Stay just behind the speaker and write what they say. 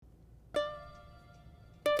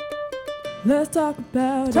Let's talk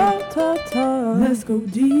about it. Let's go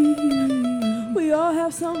deep. We all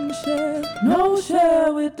have something to share. No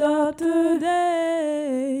share with Dr.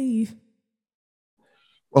 Dave.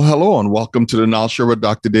 Well, hello and welcome to the Now Share with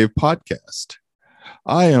Dr. Dave podcast.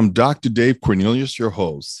 I am Dr. Dave Cornelius, your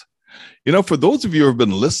host. For those of you who have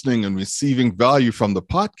been listening and receiving value from the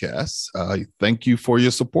podcast, thank you for your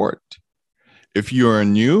support. If you are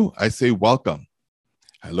new, I say welcome.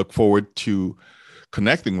 I look forward to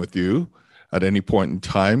connecting with you at any point in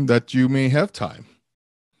time that you may have time.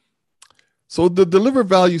 So the Deliver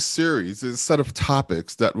Value series is a set of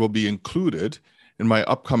topics that will be included in my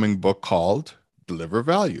upcoming book called Deliver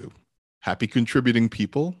Value: Happy Contributing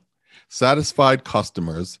People, Satisfied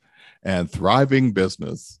Customers, and Thriving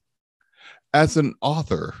Business. As an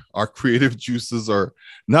author, our creative juices are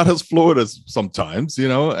not as fluid as sometimes,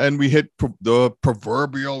 and we hit the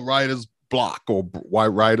proverbial writer's block or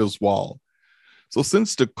writer's wall. So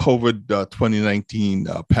since the COVID 2019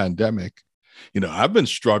 pandemic, I've been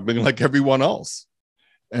struggling like everyone else.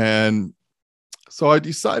 And so I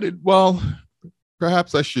decided, well,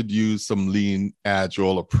 perhaps I should use some lean,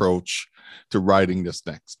 agile approach to writing this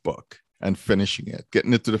next book and finishing it,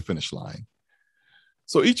 getting it to the finish line.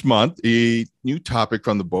 So each month, a new topic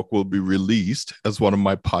from the book will be released as one of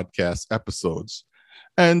my podcast episodes.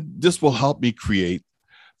 And this will help me create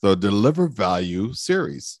the Deliver Value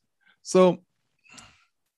series. So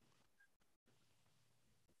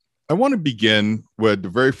I want to begin with the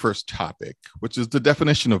very first topic, which is the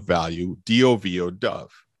definition of value, DOV or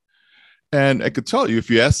DOVE. And I could tell you, if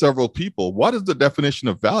you ask several people, what is the definition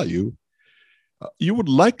of value? You would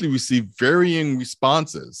likely receive varying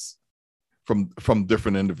responses from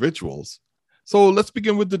different individuals. So let's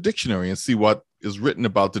begin with the dictionary and see what is written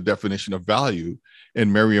about the definition of value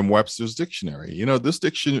in Merriam-Webster's dictionary. This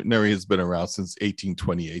dictionary has been around since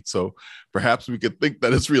 1828, so perhaps we could think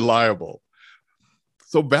that it's reliable.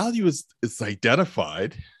 So value is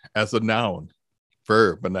identified as a noun,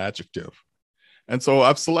 verb, and adjective. And so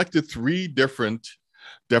I've selected three different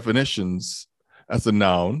definitions as a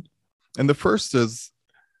noun. And the first is,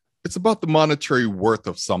 it's about the monetary worth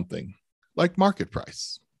of something, like market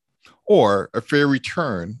price, or a fair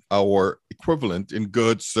return or equivalent in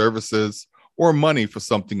goods, services, or money for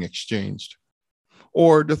something exchanged.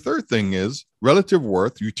 Or the third thing is relative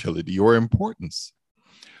worth, utility, or importance.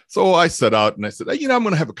 So I set out and I said, I'm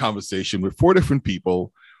going to have a conversation with four different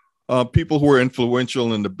people who are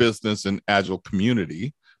influential in the business and agile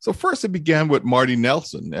community. So first it began with Marty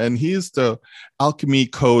Nelson, and he's the Alchemy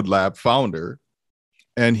Code Lab founder,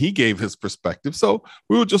 and he gave his perspective. So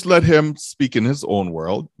we will just let him speak in his own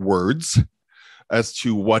words as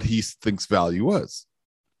to what he thinks value was.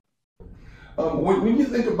 When you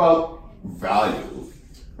think about value,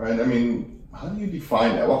 right? How do you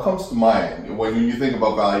define that? What comes to mind when you think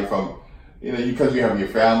about value from, because you have your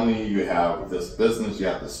family, you have this business, you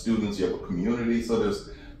have the students, you have a community. So there's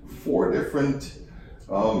four different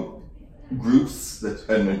groups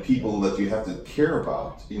and people that you have to care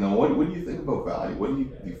about. What do you think about value? What do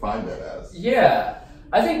you define that as? Yeah,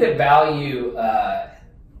 I think that value,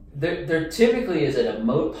 there typically is a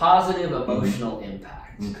positive emotional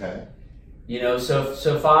impact. Okay. So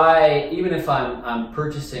if I'm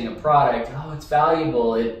purchasing a product, it's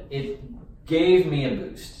valuable, it gave me a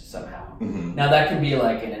boost somehow. Mm-hmm. Now that can be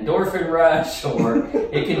like an endorphin rush, or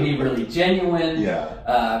it can be really genuine. Yeah.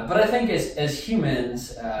 But I think as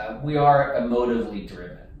humans, we are emotively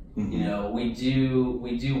driven. Mm-hmm.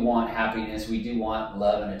 We do want happiness, we do want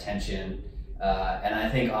love and attention, and I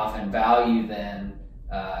think often value then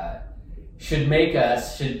should make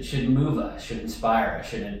us, should move us, should inspire us,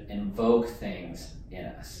 should invoke things in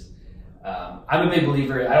us. I'm a big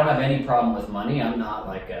believer. I don't have any problem with money. I'm not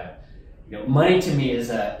like money to me is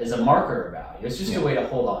a marker of value. It's just a way to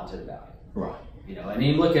hold on to the value. Right. And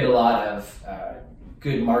you look at a lot of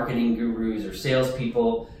good marketing gurus or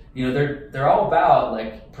salespeople. They're all about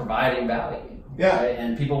like providing value. Yeah. Right?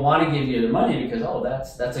 And people want to give you the money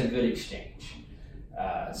because that's a good exchange.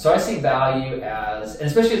 So I see value as, and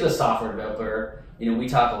especially as a software developer, we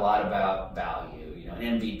talk a lot about value,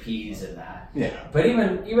 MVPs and that. Yeah. But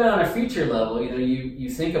even on a feature level, you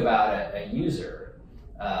think about a user,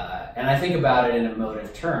 and I think about it in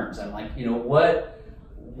emotive terms. I'm like,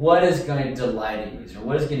 what is going to delight a user?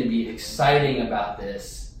 What is going to be exciting about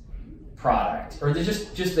this product, or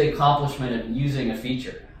just the accomplishment of using a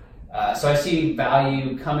feature? So I see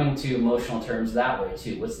value coming to emotional terms that way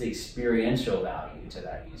too. What's the experiential value to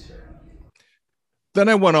that user? Then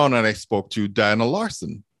I went on and I spoke to Diana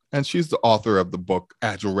Larson, and she's the author of the book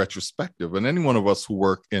Agile Retrospective. And any one of us who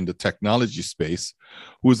work in the technology space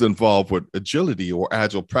who is involved with agility or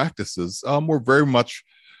agile practices, we're very much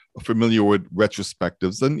familiar with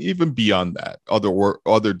retrospectives, and even beyond that,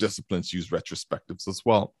 other disciplines use retrospectives as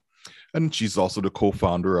well. And she's also the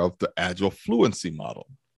co-founder of the Agile Fluency model.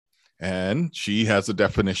 And she has a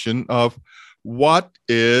definition of what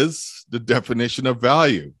is the definition of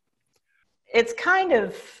value. It's kind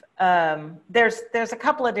of there's a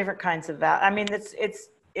couple of different kinds of value. I mean,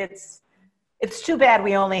 it's too bad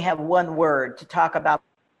we only have one word to talk about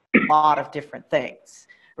a lot of different things,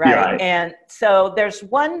 right? And so there's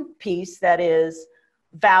one piece that is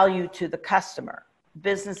value to the customer.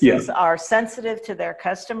 Businesses are sensitive to their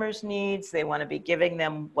customers' needs. They want to be giving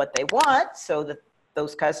them what they want so that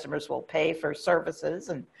those customers will pay for services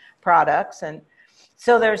and products. And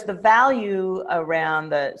so there's the value around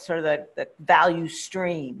the sort of the value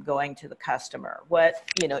stream going to the customer.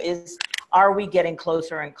 Are we getting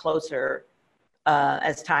closer and closer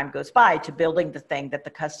as time goes by to building the thing that the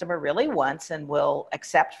customer really wants and will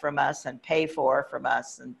accept from us and pay for from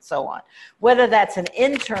us and so on, whether that's an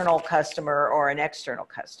internal customer or an external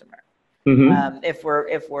customer. If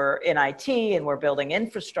we're in IT and we're building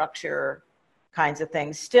infrastructure kinds of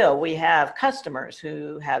things, still we have customers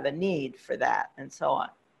who have a need for that and so on.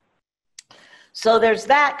 So there's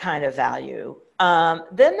that kind of value.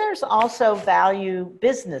 Then there's also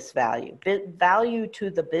business value to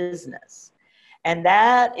the business. And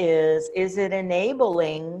that is it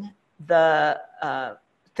enabling the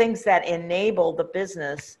things that enable the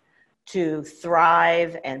business to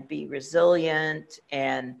thrive and be resilient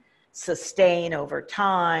and sustain over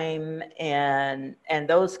time and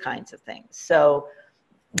those kinds of things. So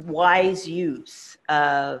wise use,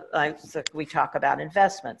 like we talk about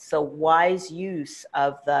investments. So wise use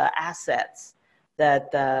of the assets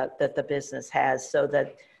that the business has so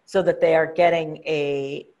that they are getting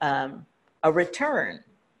a return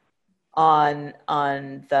on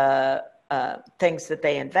the things that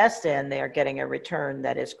they invest in. They are getting a return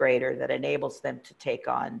that is greater, that enables them to take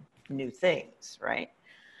on new things, right?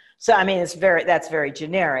 So, I mean, that's very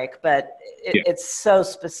generic, but it's so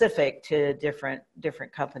specific to different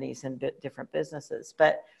companies and different businesses.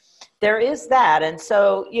 But there is that. And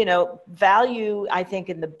so, value, I think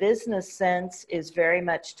in the business sense, is very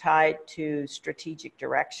much tied to strategic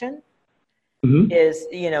direction. Is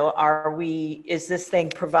this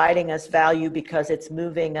thing providing us value because it's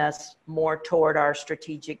moving us more toward our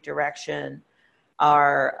strategic direction,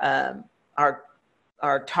 our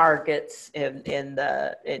targets in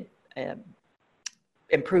the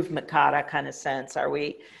improvement kata kind of sense? Are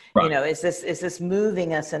we, is this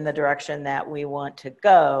moving us in the direction that we want to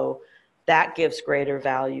go? That gives greater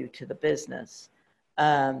value to the business,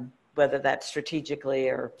 whether that's strategically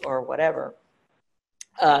or whatever.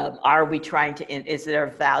 Are we trying to, is there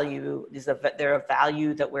a value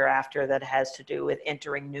that we're after that has to do with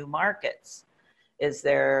entering new markets? Is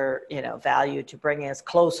there, value to bringing us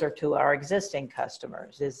closer to our existing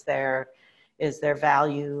customers? Is there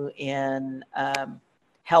value in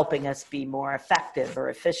helping us be more effective or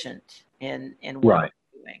efficient in what we're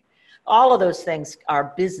doing? All of those things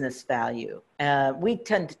are business value. We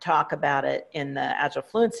tend to talk about it in the Agile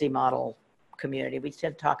Fluency model community. We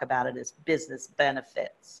tend to talk about it as business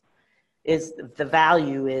benefits. The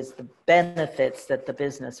value is the benefits that the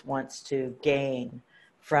business wants to gain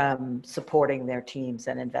from supporting their teams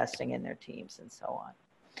and investing in their teams and so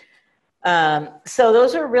on. So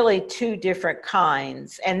those are really two different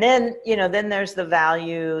kinds. And then, then there's the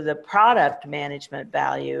value, the product management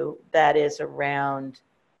value that is around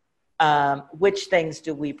which things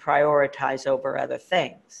do we prioritize over other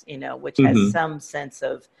things, which has some sense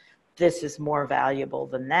of this is more valuable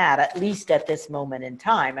than that, at least at this moment in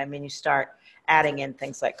time. I mean, you start adding in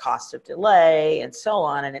things like cost of delay and so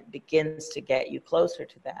on, and it begins to get you closer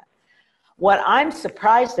to that. What I'm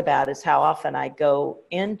surprised about is how often I go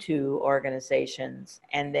into organizations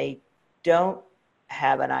and they don't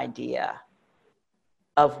have an idea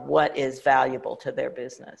of what is valuable to their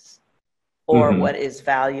business or what is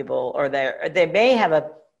valuable, or they may have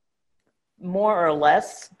a more or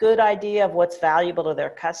less good idea of what's valuable to their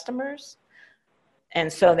customers.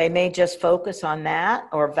 And so they may just focus on that,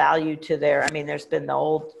 or value to their, there's been the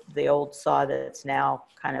old saw that's now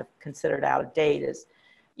kind of considered out of date is,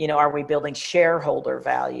 are we building shareholder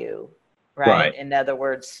value, right? In other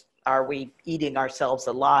words, are we eating ourselves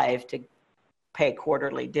alive to pay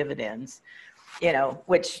quarterly dividends,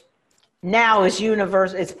 which now is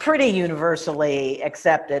it's pretty universally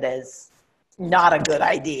accepted as not a good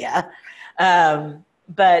idea.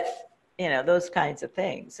 But those kinds of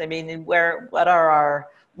things.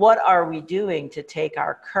 What are we doing to take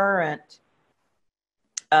our current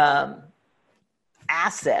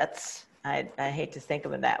assets I hate to think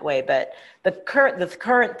of it that way, but the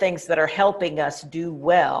current things that are helping us do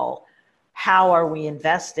well, how are we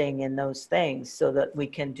investing in those things so that we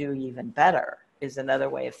can do even better is another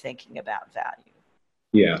way of thinking about value.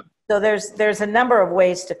 Yeah. So there's a number of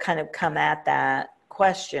ways to kind of come at that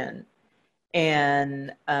question.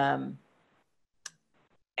 And I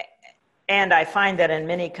find that in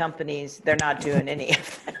many companies, they're not doing any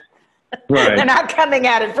of that. Right. They're not coming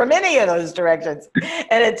at it from any of those directions.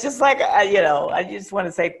 And it's just like, I just want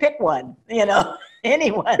to say, pick one,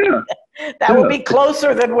 anyone. Yeah. That will be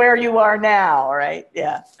closer than where you are now, right?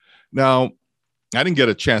 Yeah. Now, I didn't get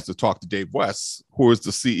a chance to talk to Dave West, who is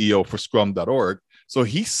the CEO for Scrum.org. So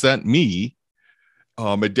he sent me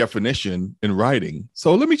a definition in writing.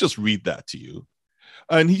 So let me just read that to you.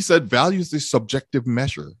 And he said, value is a subjective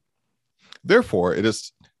measure. Therefore, it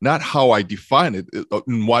is not how I define it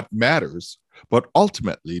in what matters, but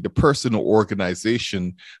ultimately the person or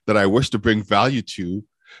organization that I wish to bring value to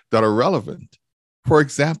that are relevant. For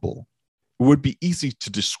example, it would be easy to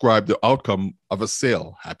describe the outcome of a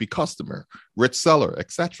sale, happy customer, rich seller,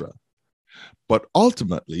 etc. But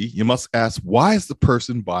ultimately, you must ask, why is the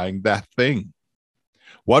person buying that thing?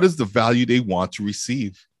 What is the value they want to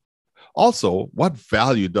receive? Also, what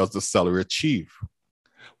value does the seller achieve?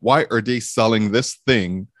 Why are they selling this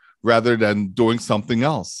thing rather than doing something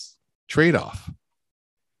else? Trade-off.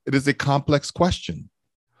 It is a complex question.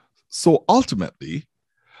 So ultimately,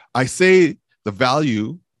 I say the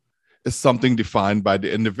value is something defined by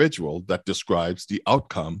the individual that describes the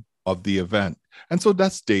outcome of the event. And so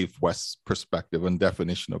that's Dave West's perspective and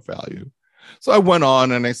definition of value. So I went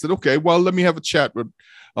on and I said, okay, well, let me have a chat with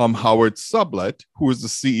Howard Sublett, who is the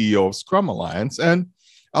CEO of Scrum Alliance, and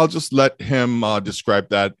I'll just let him describe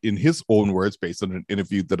that in his own words based on an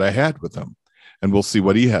interview that I had with him, and we'll see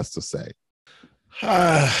what he has to say.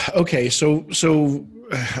 Okay, so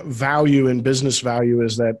value and business value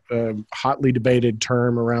is that hotly debated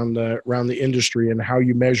term around the industry and how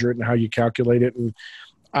you measure it and how you calculate it. And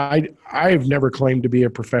I've never claimed to be a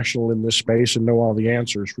professional in this space and know all the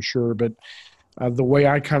answers for sure, but the way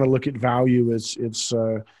I kind of look at value is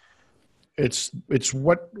it's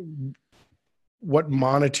what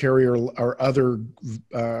monetary or other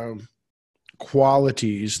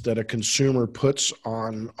qualities that a consumer puts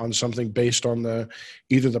on something based on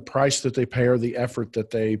either the price that they pay or the effort that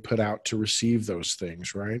they put out to receive those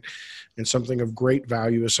things, right? And something of great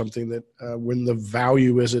value is something that when the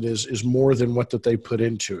value is more than what that they put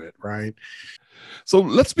into it, right? So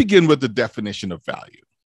let's begin with the definition of value.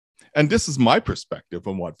 And this is my perspective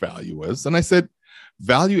on what value is. And I said,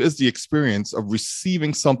 value is the experience of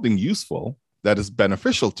receiving something useful that is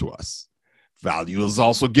beneficial to us. Value is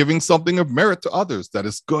also giving something of merit to others that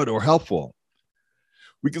is good or helpful.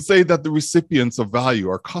 We can say that the recipients of value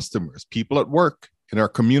are customers, people at work, in our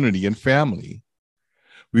community and family.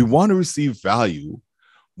 We want to receive value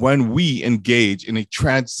when we engage in a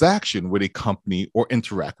transaction with a company or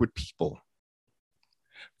interact with people.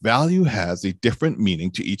 Value has a different meaning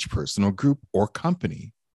to each person or group or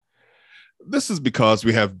company. This is because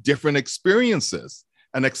we have different experiences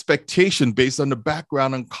and expectation based on the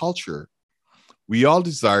background and culture. We all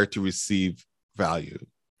desire to receive value.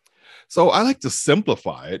 So I like to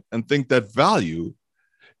simplify it and think that value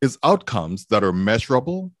is outcomes that are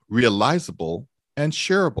measurable, realizable, and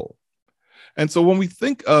shareable. And so when we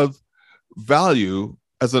think of value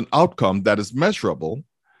as an outcome that is measurable,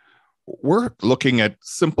 we're looking at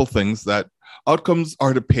simple things that outcomes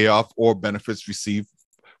are the payoff or benefits received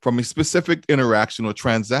from a specific interaction or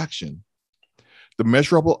transaction. The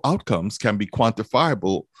measurable outcomes can be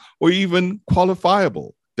quantifiable or even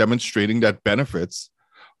qualifiable, demonstrating that benefits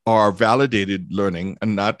are validated learning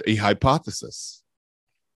and not a hypothesis.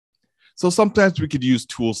 So sometimes we could use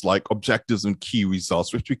tools like objectives and key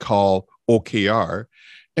results, which we call OKR,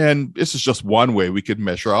 and this is just one way we could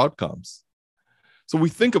measure outcomes. So we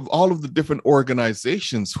think of all of the different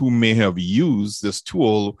organizations who may have used this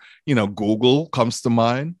tool. Google comes to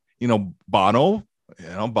mind, Bono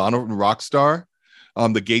and Rockstar.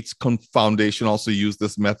 The Gates Foundation also used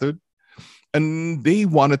this method, and they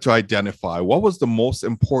wanted to identify what was the most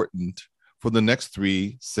important for the next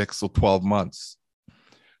 3, 6, or 12 months.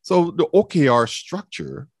 So the OKR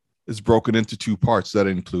structure is broken into 2 parts that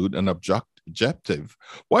include an objective.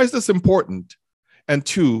 Why is this important? And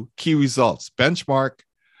 2, key results, benchmark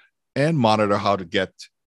and monitor how to get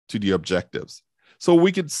to the objectives. So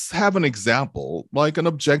we could have an example, like an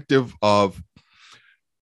objective of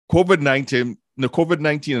COVID-19. The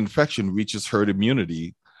COVID-19 infection reaches herd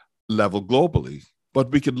immunity level globally,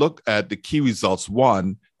 but we could look at the key results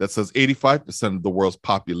 1 that says 85% of the world's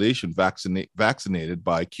population vaccinated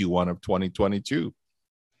by Q1 of 2022.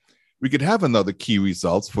 We could have another key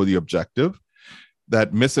results for the objective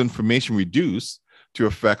that misinformation reduced to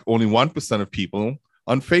affect only 1% of people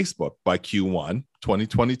on Facebook by Q1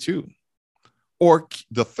 2022. Or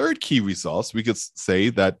the third key results, we could say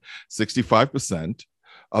that 65%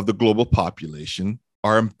 of the global population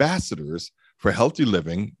are ambassadors for healthy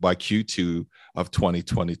living by Q2 of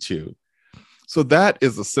 2022. So that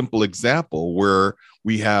is a simple example where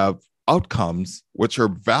we have outcomes which are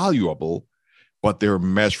valuable, but they're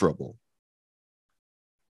measurable.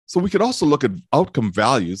 So we could also look at outcome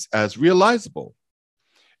values as realizable.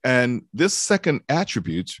 And this second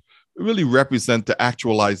attribute really represent the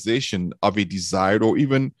actualization of a desired or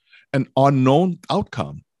even an unknown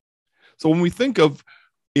outcome. So when we think of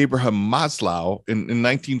Abraham Maslow in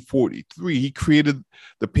 1943, he created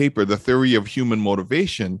the paper, The Theory of Human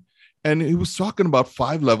Motivation, and he was talking about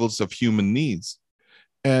 5 levels of human needs.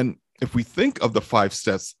 And if we think of the 5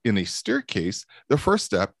 steps in a staircase, the first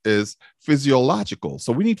step is physiological.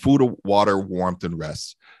 So we need food, water, warmth, and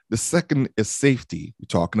rest. The second is safety. We're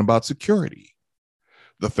talking about security.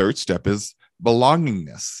 The third step is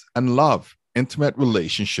belongingness and love, intimate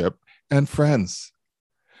relationship, and friends.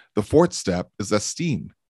 The fourth step is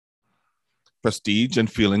esteem, prestige,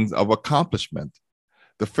 and feelings of accomplishment.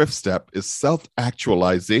 The fifth step is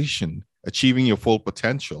self-actualization, achieving your full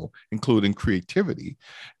potential, including creativity.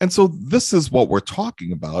 And so this is what we're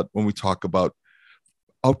talking about when we talk about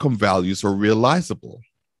outcome values are realizable.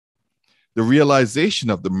 The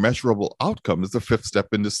realization of the measurable outcome is the fifth step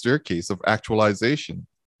in the staircase of actualization,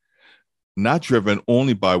 not driven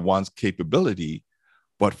only by one's capability,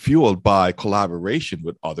 but fueled by collaboration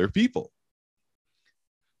with other people.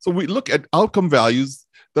 So we look at outcome values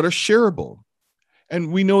that are shareable.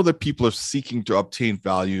 And we know that people are seeking to obtain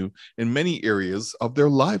value in many areas of their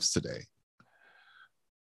lives today.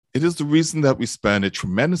 It is the reason that we spend a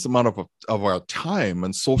tremendous amount of our time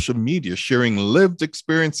on social media sharing lived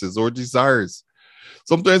experiences or desires.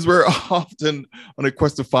 Sometimes we're often on a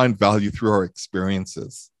quest to find value through our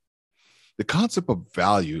experiences. The concept of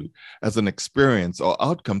value as an experience or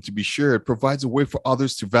outcome to be shared provides a way for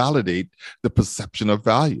others to validate the perception of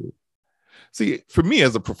value. See, for me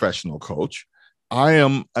as a professional coach, I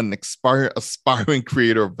am an aspiring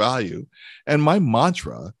creator of value, and my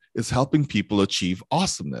mantra is helping people achieve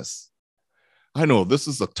awesomeness. I know this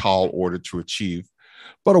is a tall order to achieve,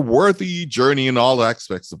 but a worthy journey in all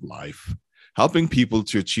aspects of life. Helping people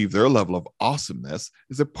to achieve their level of awesomeness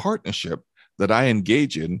is a partnership that I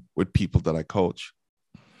engage in with people that I coach.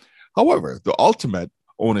 However, the ultimate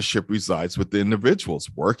ownership resides with the individuals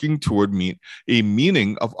working toward a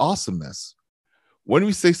meaning of awesomeness. When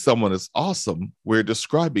we say someone is awesome, we're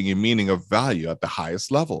describing a meaning of value at the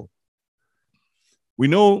highest level. We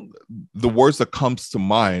know the words that comes to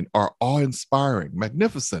mind are awe-inspiring,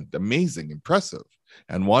 magnificent, amazing, impressive,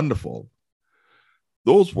 and wonderful.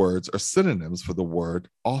 Those words are synonyms for the word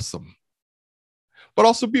awesome. But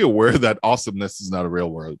also be aware that awesomeness is not a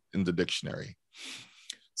real word in the dictionary.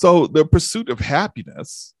 So The Pursuit of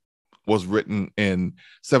Happiness was written in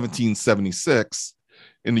 1776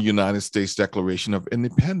 in the United States Declaration of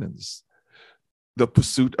Independence. The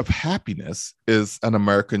pursuit of happiness is an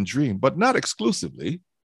American dream, but not exclusively.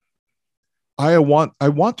 I want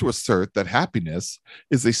to assert that happiness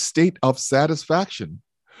is a state of satisfaction.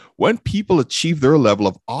 When people achieve their level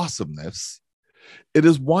of awesomeness, it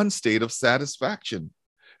is one state of satisfaction.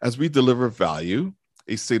 As we deliver value,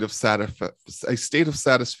 a state of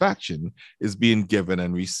satisfaction is being given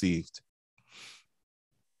and received.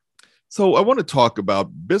 So I want to talk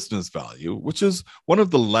about business value, which is one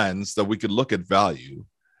of the lenses that we could look at value.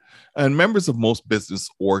 And members of most business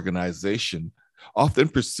organizations often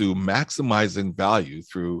pursue maximizing value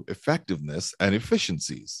through effectiveness and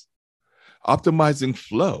efficiencies. Optimizing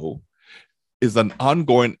flow is an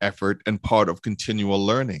ongoing effort and part of continual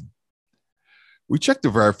learning. We check to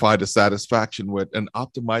verify the satisfaction with an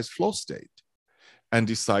optimized flow state and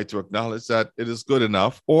decide to acknowledge that it is good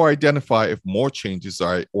enough or identify if more changes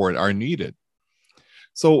are needed.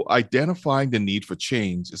 So identifying the need for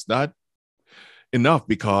change is not enough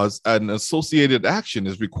because an associated action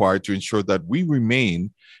is required to ensure that we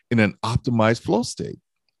remain in an optimized flow state.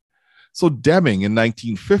 So Deming in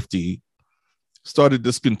 1950 started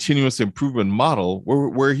this continuous improvement model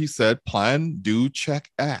where he said, plan, do, check,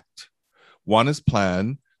 act. 1 is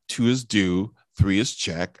plan, 2 is do, 3 is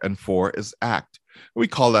check, and 4 is act. We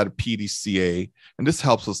call that a PDCA, and this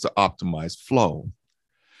helps us to optimize flow.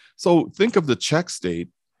 So think of the check state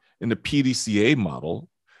in the PDCA model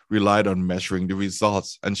relied on measuring the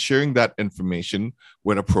results and sharing that information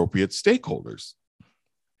with appropriate stakeholders.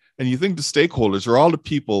 And you think the stakeholders are all the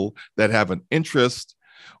people that have an interest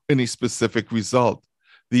in a specific result.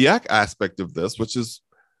 The yak aspect of this, which is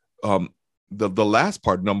the last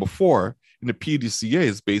part, number 4, in the PDCA,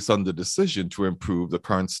 is based on the decision to improve the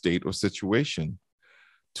current state or situation.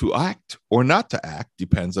 To act or not to act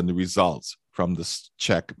depends on the results from this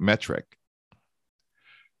check metric.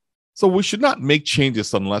 So we should not make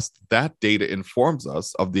changes unless that data informs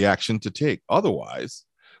us of the action to take. Otherwise,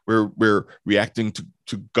 we're reacting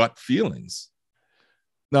to gut feelings.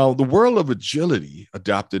 Now, the world of agility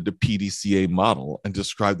adopted the PDCA model and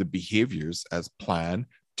described the behaviors as plan,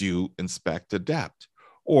 do, inspect, adapt,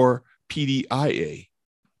 or PDIA.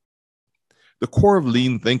 The core of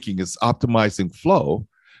lean thinking is optimizing flow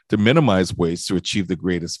to minimize waste to achieve the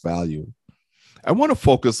greatest value. I want to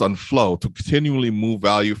focus on flow to continually move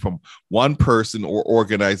value from one person or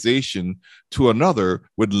organization to another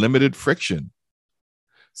with limited friction.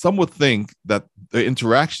 Some would think that the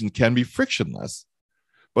interaction can be frictionless,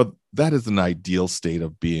 but that is an ideal state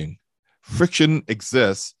of being. Friction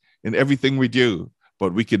exists in everything we do,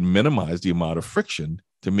 but we can minimize the amount of friction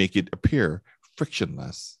to make it appear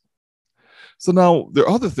frictionless. So now the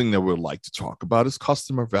other thing that we'd like to talk about is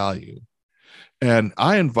customer value. And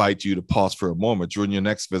I invite you to pause for a moment during your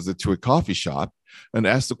next visit to a coffee shop and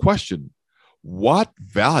ask the question, what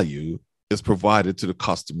value is provided to the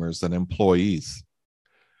customers and employees?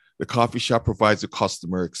 The coffee shop provides a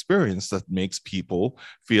customer experience that makes people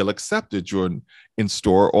feel accepted during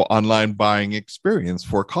in-store or online buying experience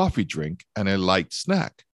for a coffee drink and a light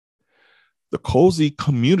snack. The cozy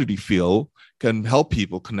community feel can help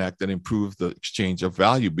people connect and improve the exchange of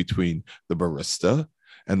value between the barista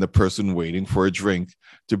and the person waiting for a drink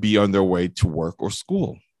to be on their way to work or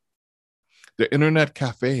school. The internet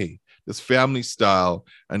cafe, this family style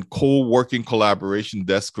and co-working collaboration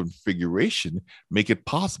desk configuration make it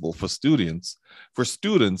possible for students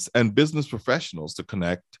and business professionals to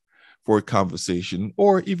connect for a conversation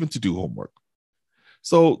or even to do homework.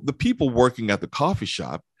 So the people working at the coffee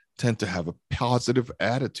shop tend to have a positive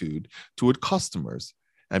attitude toward customers,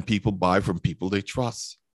 and people buy from people they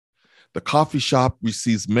trust. The coffee shop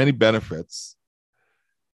receives many benefits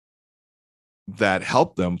that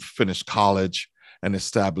help them finish college and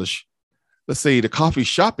establish, let's say the coffee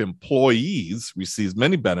shop employees receives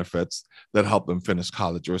many benefits that help them finish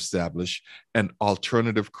college or establish an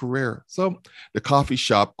alternative career. So the coffee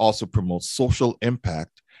shop also promotes social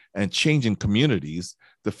impact and change in communities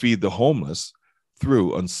to feed the homeless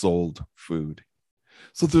through unsold food.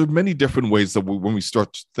 So there are many different ways that when we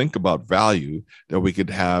start to think about value, that we could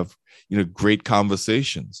have, great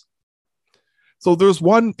conversations. So there's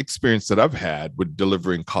one experience that I've had with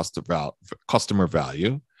delivering customer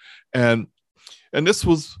value, and this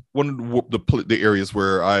was one of the areas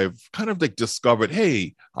where I've kind of discovered,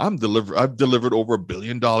 hey, I've delivered over $1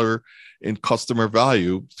 billion in customer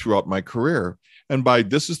value throughout my career, and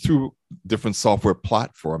this is through different software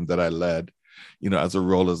platform that I led, as a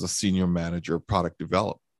role as a senior manager of product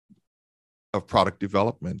development.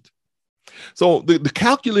 So the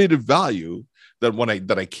calculated value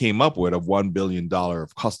that I came up with of $1 billion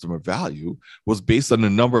of customer value was based on the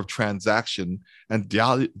number of transaction and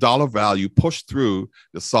dollar value pushed through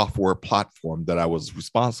the software platform that I was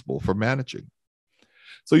responsible for managing.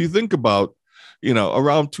 So you think about,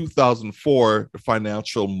 around 2004, the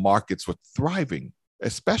financial markets were thriving,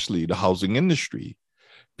 especially the housing industry.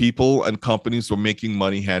 People and companies were making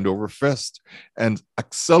money hand over fist, and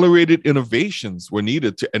accelerated innovations were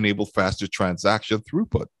needed to enable faster transaction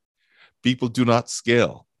throughput. People do not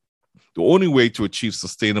scale. The only way to achieve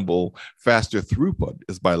sustainable, faster throughput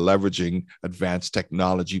is by leveraging advanced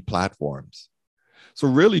technology platforms. So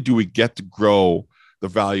really, do we get to grow the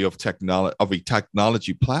value of a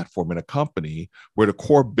technology platform in a company where the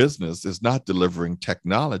core business is not delivering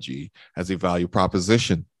technology as a value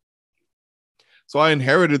proposition? So I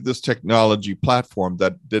inherited this technology platform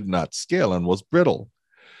that did not scale and was brittle.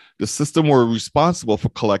 The system were responsible for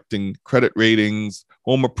collecting credit ratings,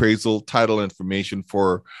 home appraisal, title information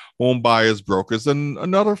for home buyers, brokers, and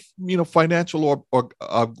another, financial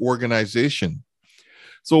organization.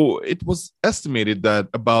 So it was estimated that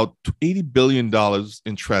about $80 billion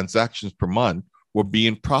in transactions per month were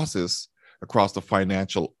being processed across the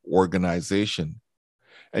financial organization.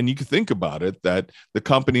 And you can think about it that the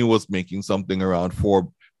company was making something around 4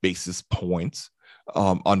 basis points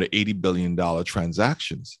on the $80 billion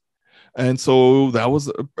transactions. And so that was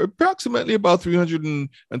approximately about $320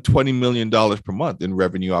 million per month in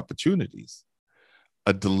revenue opportunities.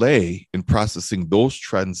 A delay in processing those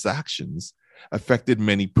transactions affected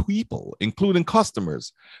many people, including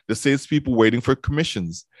customers, the salespeople waiting for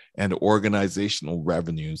commissions, and organizational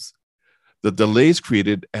revenues. The delays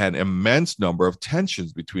created an immense number of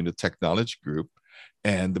tensions between the technology group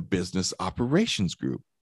and the business operations group.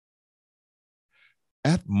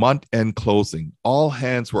 At month-end closing, all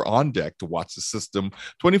hands were on deck to watch the system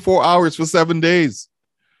 24 hours for 7 days.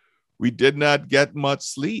 We did not get much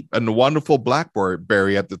sleep. And the wonderful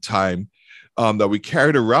BlackBerry at the time that we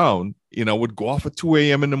carried around, would go off at 2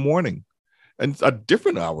 a.m. in the morning and at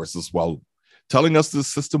different hours as well, telling us the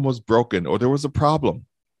system was broken or there was a problem.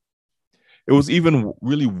 It was even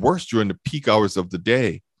really worse during the peak hours of the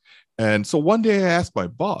day. And so one day I asked my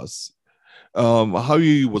boss how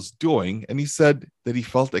he was doing, and he said that he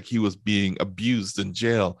felt like he was being abused in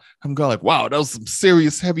jail. I'm going like, wow, that was some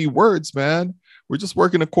serious heavy words, man. We're just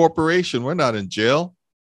working a corporation. We're not in jail.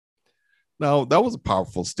 Now, that was a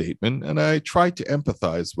powerful statement, and I tried to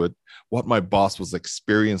empathize with what my boss was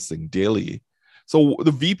experiencing daily. So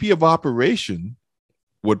the VP of operation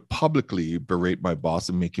would publicly berate my boss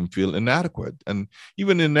and make him feel inadequate and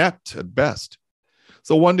even inept at best.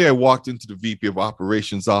 So one day I walked into the VP of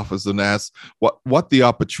operations office and asked what the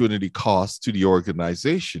opportunity cost to the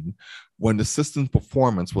organization when the system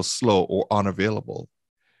performance was slow or unavailable.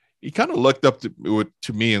 He kind of looked up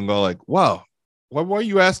to me and go like, wow, why are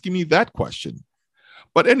you asking me that question?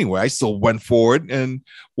 But anyway, I still went forward and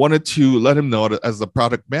wanted to let him know that as a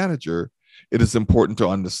product manager, it is important to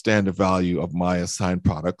understand the value of my assigned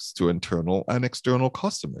products to internal and external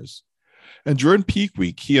customers. And during peak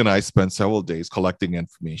week, he and I spent several days collecting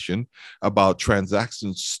information about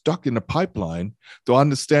transactions stuck in the pipeline to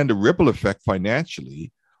understand the ripple effect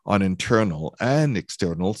financially on internal and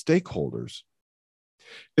external stakeholders.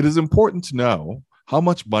 It is important to know how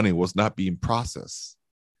much money was not being processed.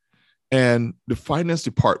 And the finance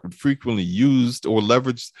department frequently used or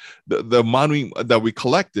leveraged the money that we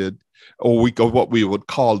collected, or what we would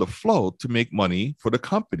call the float, to make money for the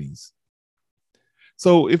companies.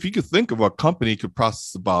 So if you could think of a company could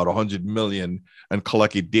process about 100 million and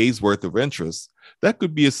collect a day's worth of interest, that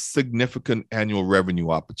could be a significant annual revenue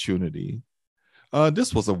opportunity.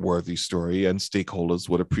 This was a worthy story, and stakeholders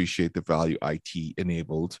would appreciate the value IT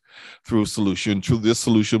enabled through this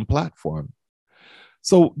solution platform.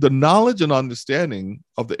 So the knowledge and understanding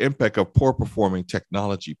of the impact of poor performing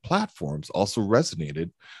technology platforms also resonated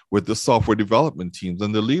with the software development teams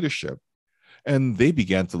and the leadership. And they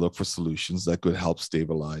began to look for solutions that could help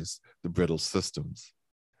stabilize the brittle systems.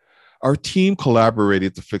 Our team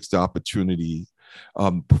collaborated to fix the opportunity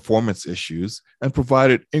performance issues and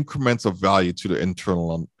provided increments of value to the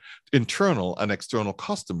internal and external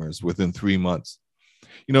customers within 3 months.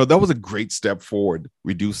 That was a great step forward,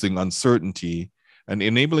 reducing uncertainty and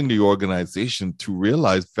enabling the organization to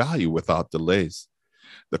realize value without delays.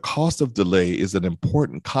 The cost of delay is an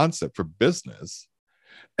important concept for business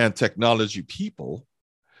and technology people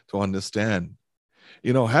to understand.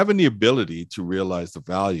 Having the ability to realize the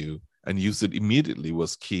value and use it immediately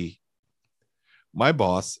was key. My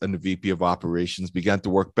boss and the VP of operations began to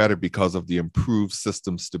work better because of the improved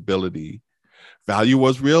system stability. Value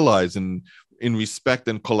was realized in respect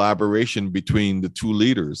and collaboration between the two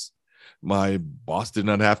leaders. My boss did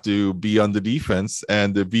not have to be on the defense,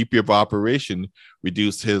 and the VP of operation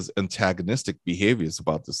reduced his antagonistic behaviors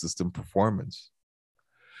about the system performance.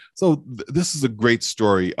 So this is a great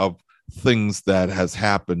story of things that has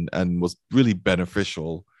happened and was really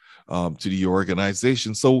beneficial to the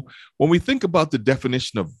organization. So when we think about the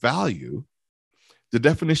definition of value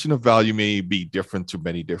may be different to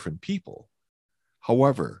many different people.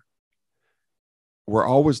 However, we're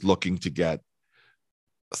always looking to get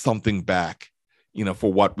something back,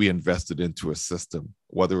 for what we invested into a system,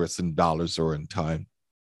 whether it's in dollars or in time.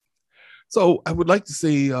 So I would like to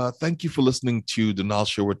say thank you for listening to the Knowledge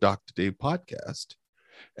Show with Dr. Dave podcast.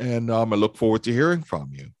 And I look forward to hearing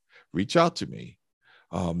from you. Reach out to me.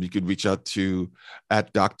 You can reach out to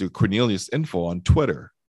 @Dr. Cornelius Info on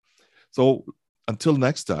Twitter. So until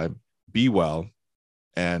next time, be well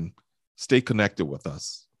and stay connected with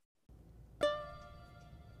us.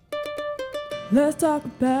 Let's talk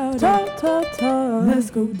about it. Let's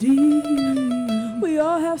go deep. We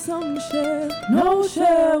all have something to share. No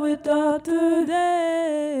share with Dr.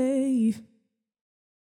 Dave.